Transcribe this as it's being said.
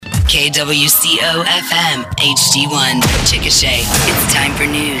KWCO FM HD1 Chickasha. It's time for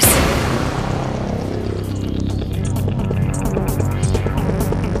news.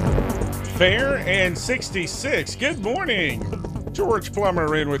 Fair and 66. Good morning. George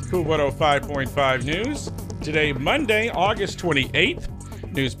Plummer in with KOOL 105.5 News. Today, Monday, August 28th.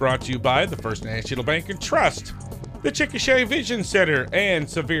 News brought to you by the First National Bank and Trust, the Chickasha Vision Center, and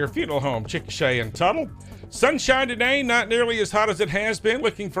Severe Funeral Home, Chickasha and Tuttle. Sunshine today, not nearly as hot as it has been.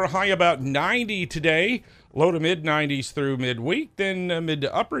 Looking for a high about 90 today. Low to mid 90s through midweek, then mid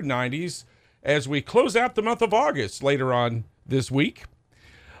to upper 90s as we close out the month of August later on this week.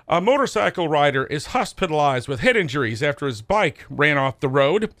 A motorcycle rider is hospitalized with head injuries after his bike ran off the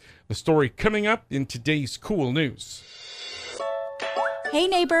road. The story coming up in today's KOOL News. Hey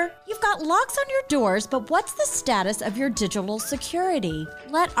neighbor, you've got locks on your doors, but what's the status of your digital security?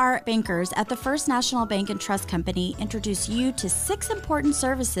 Let our bankers at the First National Bank and Trust Company introduce you to 6 important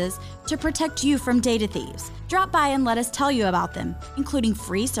services to protect you from data thieves. Drop by and let us tell you about them, including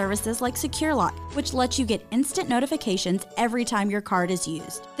free services like SecureLock, which lets you get instant notifications every time your card is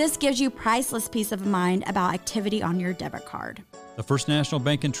used. This gives you priceless peace of mind about activity on your debit card. The First National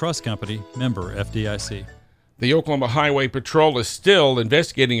Bank and Trust Company, member FDIC. The Oklahoma Highway Patrol is still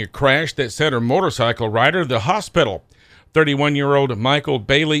investigating a crash that sent a motorcycle rider to the hospital. 31-year-old Michael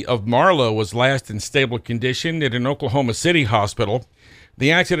Bailey of Marlow was last in stable condition at an Oklahoma City hospital.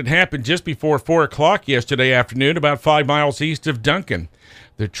 The accident happened just before 4 o'clock yesterday afternoon, about 5 miles east of Duncan.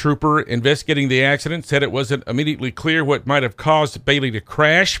 The trooper investigating the accident said it wasn't immediately clear what might have caused Bailey to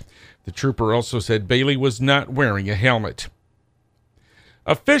crash. The trooper also said Bailey was not wearing a helmet.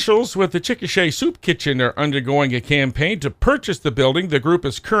 Officials with the Chickasha Soup Kitchen are undergoing a campaign to purchase the building the group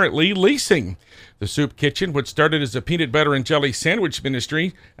is currently leasing. The Soup Kitchen, which started as a peanut butter and jelly sandwich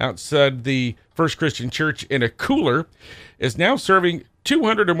ministry outside the First Christian Church in a cooler, is now serving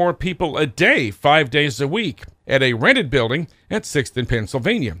 200 or more people a day, 5 days a week, at a rented building at 6th and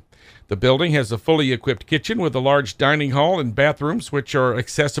Pennsylvania. The building has a fully equipped kitchen with a large dining hall and bathrooms which are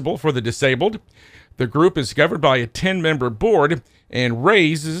accessible for the disabled. The group is governed by a 10-member board and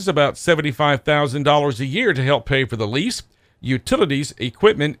raises about $75,000 a year to help pay for the lease, utilities,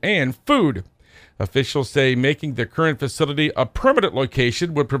 equipment, and food. Officials say making the current facility a permanent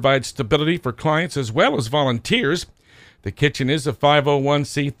location would provide stability for clients as well as volunteers. The kitchen is a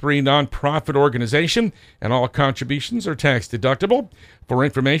 501c3 nonprofit organization, and all contributions are tax deductible. For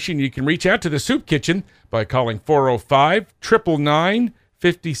information, you can reach out to the Soup Kitchen by calling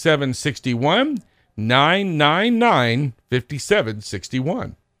 405-999-5761,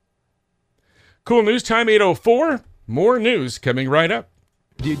 999-5761. KOOL News Time 8:04. More news coming right up.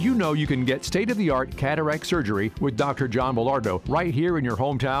 Did you know you can get state-of-the-art cataract surgery with Dr. John Bellardo right here in your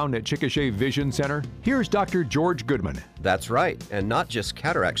hometown at Chickasha Vision Center? Here's Dr. George Goodman. That's right, and not just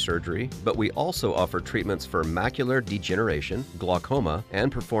cataract surgery, but we also offer treatments for macular degeneration, glaucoma,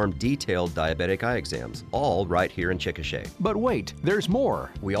 and perform detailed diabetic eye exams, all right here in Chickasha. But wait, there's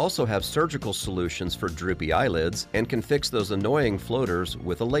more. We also have surgical solutions for droopy eyelids and can fix those annoying floaters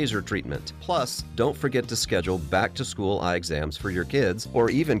with a laser treatment. Plus, don't forget to schedule back-to-school eye exams for your kids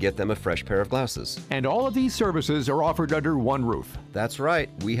or even get them a fresh pair of glasses. And all of these services are offered under one roof. That's right.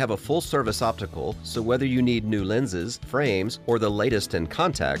 We have a full-service optical, so whether you need new lenses, frames, or the latest in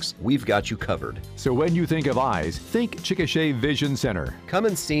contacts, we've got you covered. So when you think of eyes, think Chickasha Vision Center. Come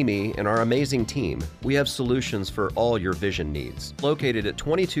and see me and our amazing team. We have solutions for all your vision needs. Located at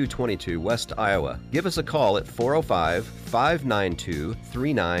 2222 West Iowa. Give us a call at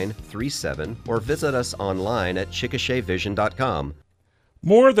 405-592-3937 or visit us online at chickashavision.com.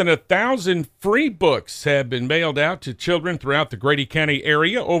 More than 1,000 free books have been mailed out to children throughout the Grady County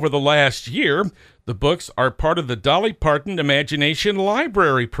area over the last year. The books are part of the Dolly Parton Imagination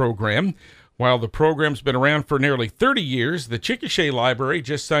Library program. While the program's been around for nearly 30 years, the Chickasha Library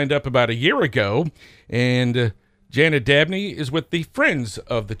just signed up about a year ago. And Janet Dabney is with the Friends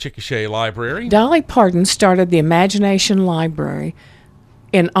of the Chickasha Library. Dolly Parton started the Imagination Library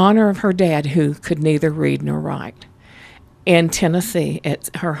in honor of her dad, who could neither read nor write. In Tennessee, it's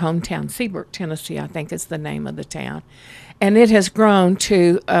her hometown, Seabrook, Tennessee, I think is the name of the town. And it has grown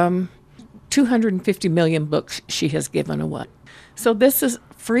to 250 million books she has given away. So this is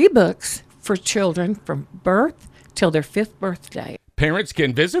free books for children from birth till their 5th birthday. Parents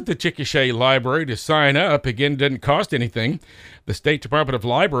can visit the Chickasha Library to sign up. Again, it doesn't cost anything. The State Department of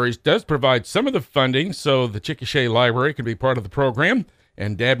Libraries does provide some of the funding, so the Chickasha Library can be part of the program.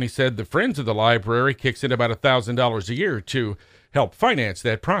 And Dabney said the Friends of the Library kicks in about $1,000 a year to help finance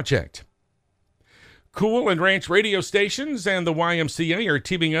that project. KOOL and Ranch radio stations and the YMCA are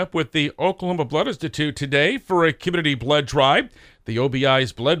teaming up with the Oklahoma Blood Institute today for a community blood drive. The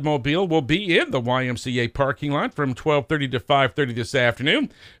OBI's Bloodmobile will be in the YMCA parking lot from 12:30 to 5:30 this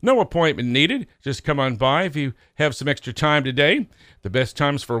afternoon. No appointment needed. Just come on by if you have some extra time today. The best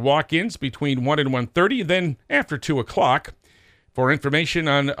times for walk-ins between 1 and 1:30, then after 2 o'clock. For information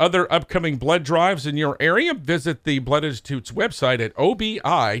on other upcoming blood drives in your area, visit the Blood Institute's website at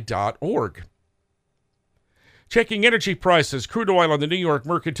obi.org. Checking energy prices. Crude oil on the New York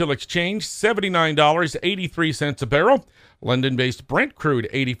Mercantile Exchange, $79.83 a barrel. London-based Brent crude,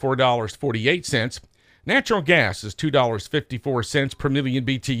 $84.48. Natural gas is $2.54 per million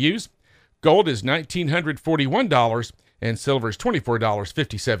BTUs. Gold is $1,941, and silver is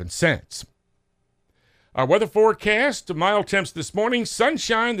 $24.57. Our weather forecast, mild temps this morning,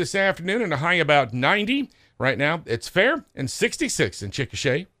 sunshine this afternoon, and a high about 90. Right now, it's fair and 66 in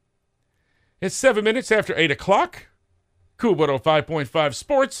Chickasha. It's 7 minutes after 8 o'clock. KOOL 105.5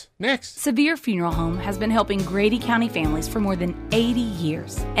 Sports, next. Severe Funeral Home has been helping Grady County families for more than 80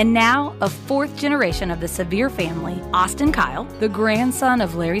 years. And now, a fourth generation of the Severe family, Austin Kyle, the grandson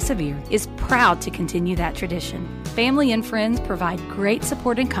of Larry Severe, is proud to continue that tradition. Family and friends provide great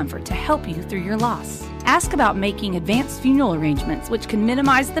support and comfort to help you through your loss. Ask about making advanced funeral arrangements which can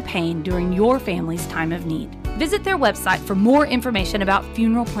minimize the pain during your family's time of need. Visit their website for more information about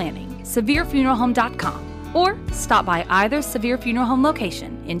funeral planning, severefuneralhome.com. Or stop by either Severe Funeral Home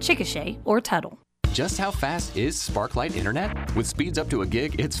location in Chickasha or Tuttle. Just how fast is Sparklight Internet? With speeds up to a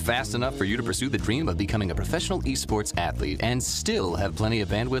gig, it's fast enough for you to pursue the dream of becoming a professional esports athlete and still have plenty of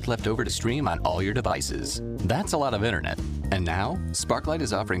bandwidth left over to stream on all your devices. That's a lot of internet. And now, Sparklight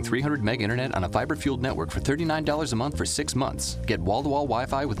is offering 300 meg internet on a fiber-fueled network for $39 a month for 6 months. Get wall-to-wall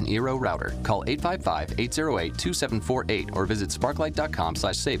Wi-Fi with an Eero router. Call 855-808-2748 or visit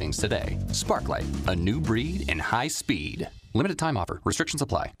sparklight.com/savings today. Sparklight, a new breed in high speed. Limited time offer. Restrictions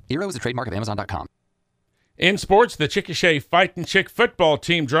apply. Eero is a trademark of Amazon.com. In sports, the Chickasha Fightin' Chick football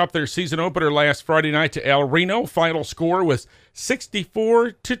team dropped their season opener last Friday night to El Reno. Final score was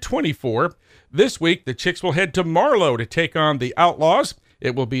 64-24. This week, the Chicks will head to Marlow to take on the Outlaws.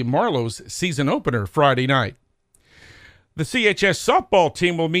 It will be Marlow's season opener Friday night. The CHS softball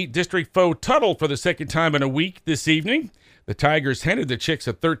team will meet district foe Tuttle for the second time in a week this evening. The Tigers handed the Chicks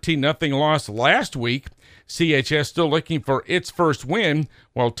a 13-0 loss last week. CHS still looking for its first win,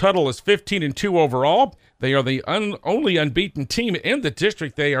 while Tuttle is 15-2 overall. They are the only unbeaten team in the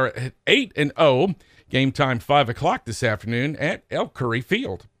district. They are at 8-0. Game time 5 o'clock this afternoon at Elk Curry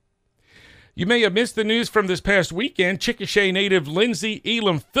Field. You may have missed the news from this past weekend. Chickasha native Lindsay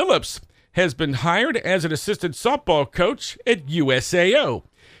Elam Phillips has been hired as an assistant softball coach at USAO.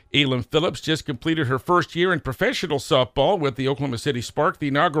 Elam Phillips just completed her first year in professional softball with the Oklahoma City Spark, the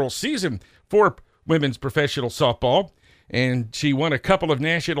inaugural season for women's professional softball. And she won a couple of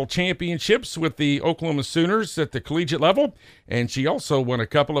national championships with the Oklahoma Sooners at the collegiate level. And she also won a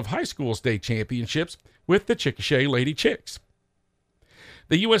couple of high school state championships with the Chickasha Lady Chicks.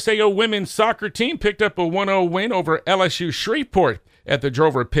 The USAO women's soccer team picked up a 1-0 win over LSU Shreveport at the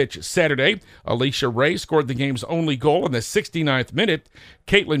Drover pitch Saturday. Alicia Ray scored the game's only goal in the 69th minute.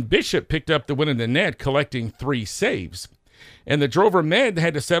 Caitlin Bishop picked up the win in the net, collecting 3 saves. And the Drover Med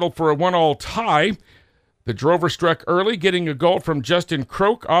had to settle for a 1-1 tie. The Drover struck early, getting a goal from Justin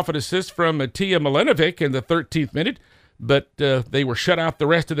Croak off an assist from Matija Milenovic in the 13th minute, but they were shut out the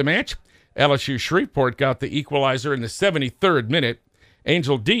rest of the match. LSU Shreveport got the equalizer in the 73rd minute.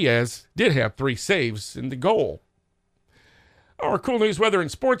 Angel Diaz did have 3 saves in the goal. Our KOOL News, Weather, and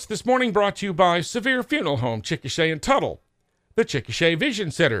Sports this morning brought to you by Severe Funeral Home, Chickasha and Tuttle, the Chickasha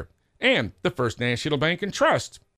Vision Center, and the First National Bank and Trust.